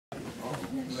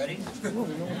Ready?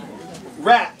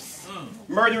 Raps.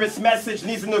 Murderous message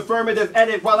needs an affirmative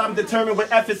edit while I'm determined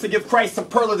with efforts to give Christ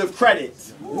superlative credit.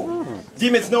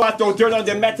 Demons know I throw dirt on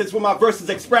their methods when my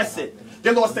verses express it. They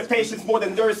lost their patience more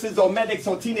than nurses or medics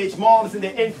or teenage moms and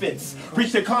their infants.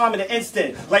 Reach their calm in an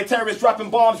instant, like terrorists dropping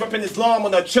bombs, ripping Islam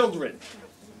on their children.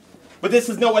 But this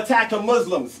is no attack on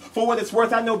Muslims. For what it's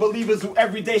worth, I know believers who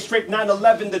every day scrape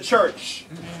 9/11 the church.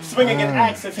 Swinging in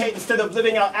acts of hate instead of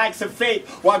living out acts of faith.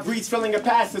 While greed's filling a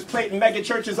pastor's plate and mega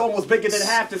churches almost bigger than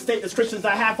half the state. As Christians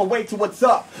are half awake to what's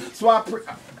up. So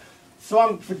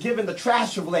I'm forgiving the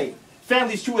trash of late.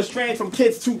 Families too estranged from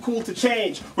kids too cool to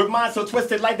change. With minds so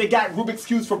twisted like they got Rubik's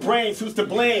Cubes for brains. Who's to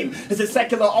blame? Is it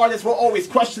secular artists we're always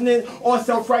questioning? Or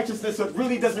self-righteousness that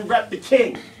really doesn't rep the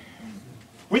king?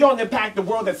 We don't impact the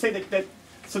world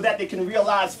so that they can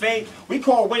realize faith. We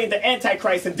call Wayne the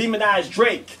Antichrist and demonize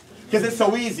Drake. Because it's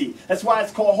so easy. That's why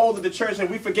it's called Hold of the Church, and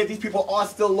we forget these people are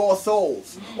still lost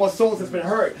souls. Or souls that's been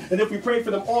hurt. And if we pray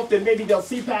for them often, maybe they'll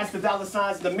see past the dollar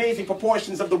signs and amazing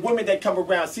proportions of the women that come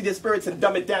around. See their spirits and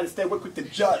dumb it down. Instead, we're quick to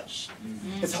judge.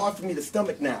 It's hard for me to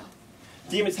stomach now.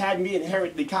 Demons had me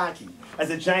inherently cocky. As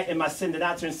a giant in my sin that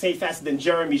I turned safe faster than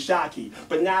Jeremy Shockey.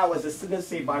 But now as a sinner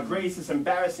saved by grace, it's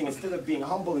embarrassing. Instead of being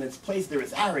humble in its place, there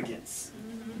is arrogance.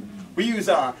 We use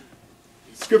our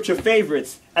scripture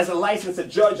favorites as a license to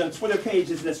judge on Twitter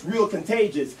pages, and it's real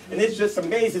contagious. And it just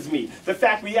amazes me. The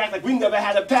fact we act like we never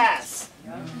had a pass.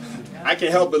 I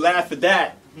can't help but laugh at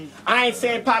that. I ain't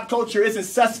saying pop culture isn't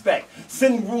suspect.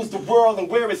 Sin rules the world and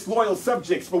we're its loyal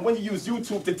subjects. But when you use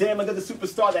YouTube to damn another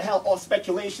superstar to help off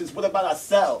speculations, what about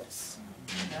ourselves?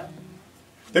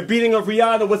 The beating of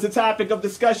Rihanna was the topic of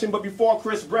discussion, but before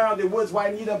Chris Brown, it was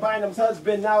Juanita Bynum's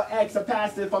husband, now ex a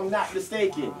pastor if I'm not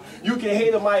mistaken. You can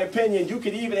hate on my opinion, you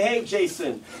can even hate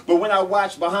Jason. But when I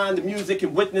watch behind the music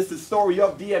and witness the story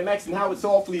of DMX and how it's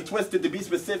awfully twisted, to be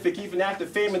specific, even after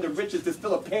fame and the riches, there's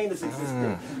still a pain that's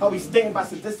existing. How he's stained by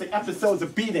sadistic episodes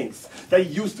of beatings that he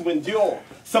used to endure.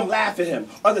 Some laugh at him,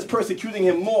 others persecuting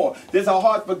him more. There's a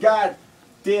heart for God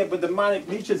there, but demonic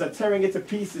leeches are tearing it to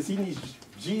pieces. He needs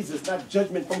Jesus, not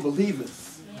judgment from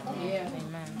believers. Yeah.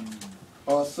 Amen.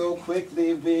 Or so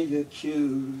quickly we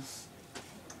accuse,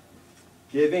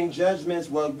 giving judgments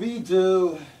what we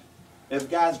do. If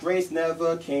God's grace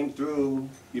never came through,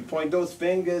 we point those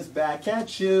fingers back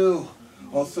at you.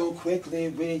 Or so quickly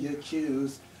we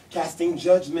accuse, casting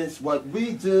judgments what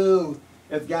we do.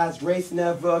 If God's grace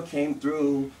never came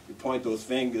through, we point those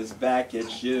fingers back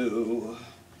at you.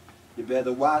 You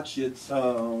better watch your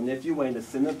tone. If you ain't a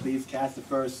sinner, please cast the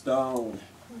first stone.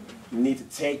 You need to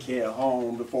take care of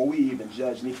home before we even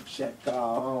judge. Need to check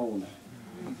our own.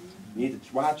 You need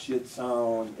to watch your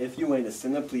tone. If you ain't a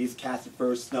sinner, please cast the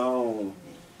first stone.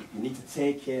 You need to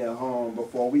take care of home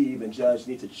before we even judge.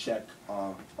 Need to check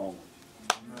our own.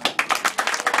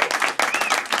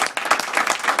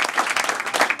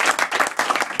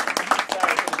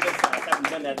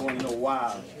 Done that one in a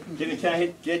while. Can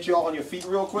I get you all on your feet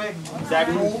real quick? Is that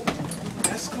cool?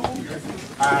 That's cool.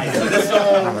 Alright, so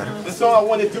this song I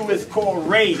want to do is called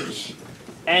Rage.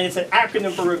 And it's an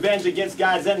acronym for Revenge Against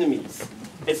God's Enemies.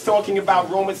 It's talking about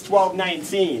Romans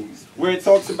 12:19, where it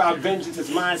talks about vengeance is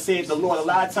mine, saith the Lord. A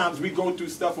lot of times we go through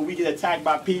stuff where we get attacked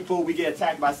by people, we get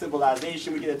attacked by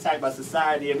civilization, we get attacked by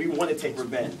society, and we want to take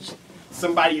revenge.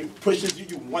 Somebody pushes you,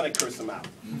 you want to curse them out.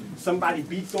 Somebody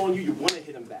beats on you, you want to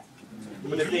hit them back.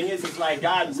 But the thing is, it's like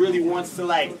God really wants to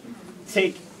like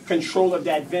take control of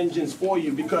that vengeance for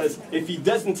you, because if he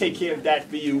doesn't take care of that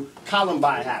for you,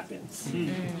 Columbine happens.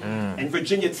 And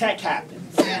Virginia Tech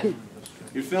happens.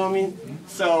 You feel me?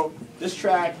 So this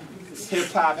track, this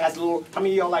hip hop, has a little, how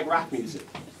many of y'all like rock music?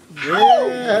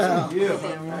 Yeah. Get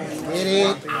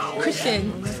it.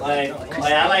 Christian.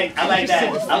 I like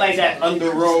that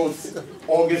Under Rose,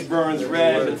 August Burns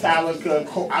Red,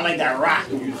 Metallica. I like that rock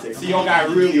music. So y'all got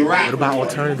really rock. What about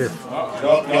alternative?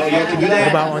 Y'all can do that?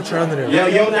 What about alternative?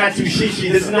 Yo, not too shishi.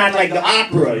 This is not like the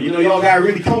opera. You know, y'all gotta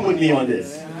really come with me on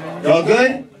this. Y'all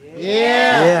good?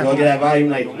 Yeah. Y'all get that volume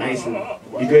like nice and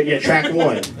you good? Yeah, track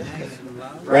one.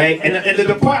 Right? And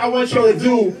the part I want y'all to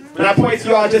do, and I point to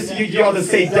y'all just to y'all to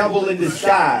say devil in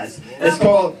disguise. It's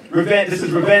called Revenge. This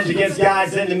is Revenge Against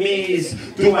God's Enemies.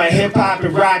 Through my hip hop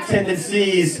and rock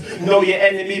tendencies, know your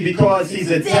enemy because he's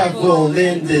a devil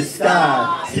in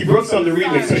disguise. See, Brooks on the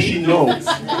remix, so she knows.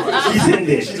 She's in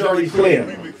there. She's already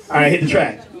clear. All right, hit the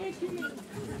track.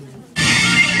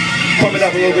 Pump it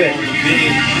up a little bit.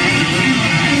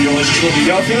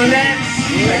 Y'all feeling that?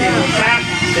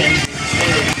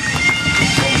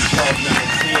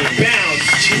 Bounce.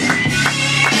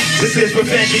 This is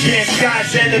Revenge Against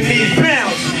God's Enemies.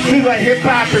 Bounce. We like hip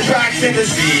hop and rocks in the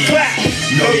clap.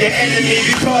 Know your enemy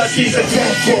because he's a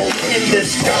devil in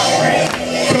disguise.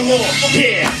 Come on,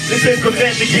 yeah, this is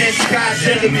revenge against God's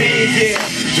enemies, yeah.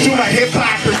 Do my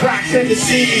hip-hop and rock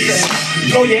tendencies.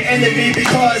 Know your enemy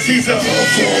because he's a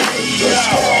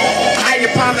I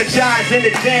apologize in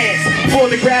advance for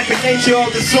the graphic nature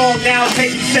of the song now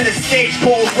taking center stage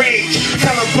called Rage.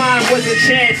 Columbine was a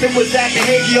chance, it was that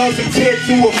behavior of some kid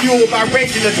to a fuel by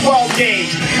raging a 12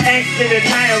 gauge. Angst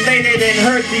annihilated and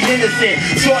hurt the innocent.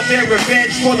 Sought their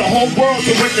revenge for the whole world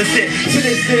to witness it. To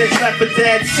this day, left for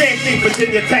dead. Same thing,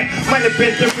 Virginia Tech might have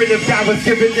been different if God was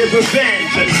giving their revenge.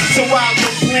 So I'll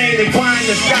complain and whine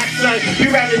the shotgun. You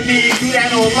rather me do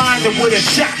that online than with a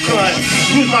shotgun.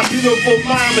 Lose my beautiful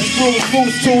mind and screw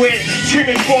loose to it.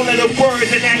 Screaming full of the words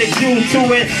and attitude to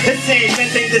it. The same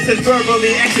thing, this is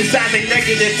verbally exercising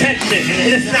negative tension.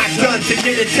 It's not done to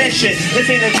get attention. This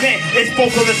ain't an event, it's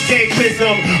vocal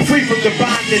escapism. Free from the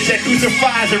bondage that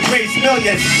crucifies and rapes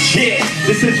millions. Yeah,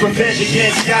 this is revenge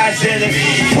against God's enemy.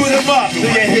 Put him up to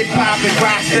your hip-hop and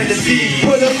rock tendencies.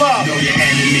 Put him up. Know your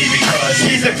enemy because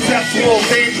he's successful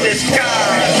in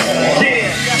disguise. Yeah,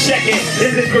 check it.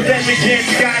 This is revenge against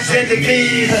God's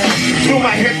enemies. Do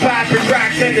my hip-hop and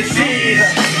rock tendencies.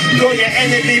 Know your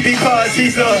enemy because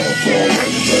he's a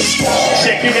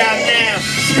check it out now.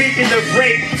 Speaking of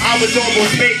rape, I was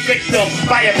almost made victim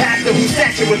by a pastor whose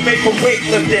stature was made for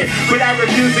weightlifting. But I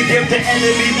refuse to give the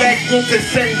enemy legs room to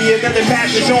send me another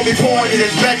pastor, show me porn in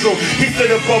his bedroom. He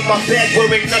stood above my bed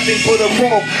wearing nothing but a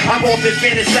robe. I'm often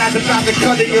fantasized about the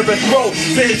cutting of his throat.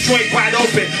 Set his joint wide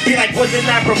open. Be like, wasn't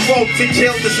I provoked to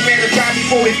kill this man of God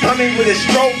before he's coming with his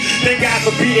stroke? Thank God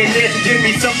for being there to give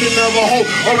me something of a hope.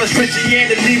 Or as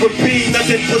Christianity would be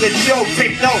nothing but a joke.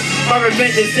 Take note, my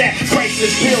revenge is that Christ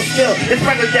is real still. In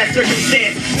spite of that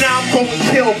circumstance, now I'm going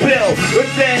Kill Bill.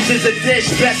 Revenge is a dish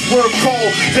best served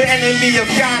cold. The enemy of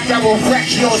God that will wreck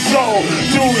your soul.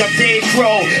 Dude, I'm Dave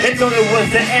Grohl. And thought it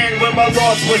was the end when my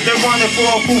loss was the running for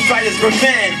a Foo Fighters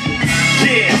revenge.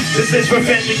 Yeah, this is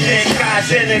revenge against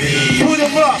God's enemy. Put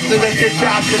him up to let the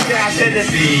drops of God's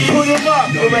enemy. Put him up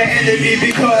to my enemy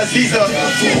because he's a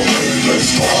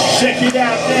check it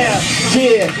out now.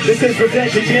 Yeah, this is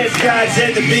revenge against God's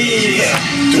enemies.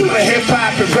 To a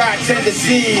hip-hop and rock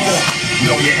tendencies.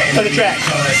 Know your enemy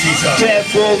because he's a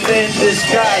devil in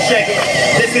disguise. Check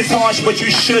it. This is harsh, but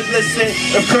you should listen.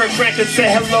 If Kirk Franklin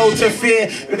said hello to fear,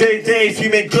 days you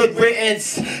been good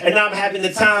riddance. And I'm having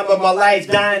the time of my life,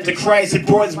 dying to Christ. It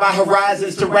broadens my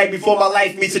horizons to right before my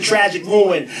life meets a tragic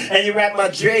ruin. And you're at my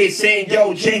grave saying,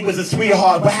 yo, Jay was a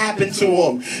sweetheart. What happened to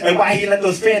him? And why he let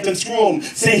those phantoms screw him?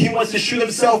 Saying he wants to shoot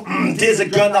himself? There's a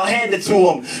gun, I'll hand it to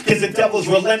him. Cause the devil's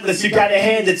relentless, you gotta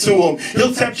hand it to him.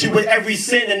 He'll tempt you with every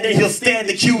sin and then he'll stand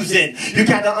accusing. You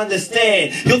gotta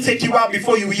understand, he'll take you out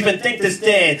before you even think to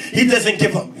stand. He doesn't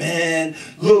give a man.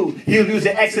 Lou, he'll use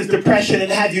an excess depression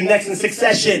and have you next in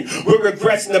succession with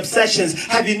regrets and obsessions.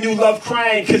 Have your new love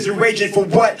crying cause you're raging for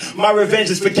what? My revenge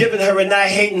is forgiving her and not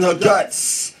hating her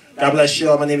guts. God bless you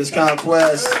all. My name is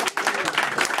Conquest.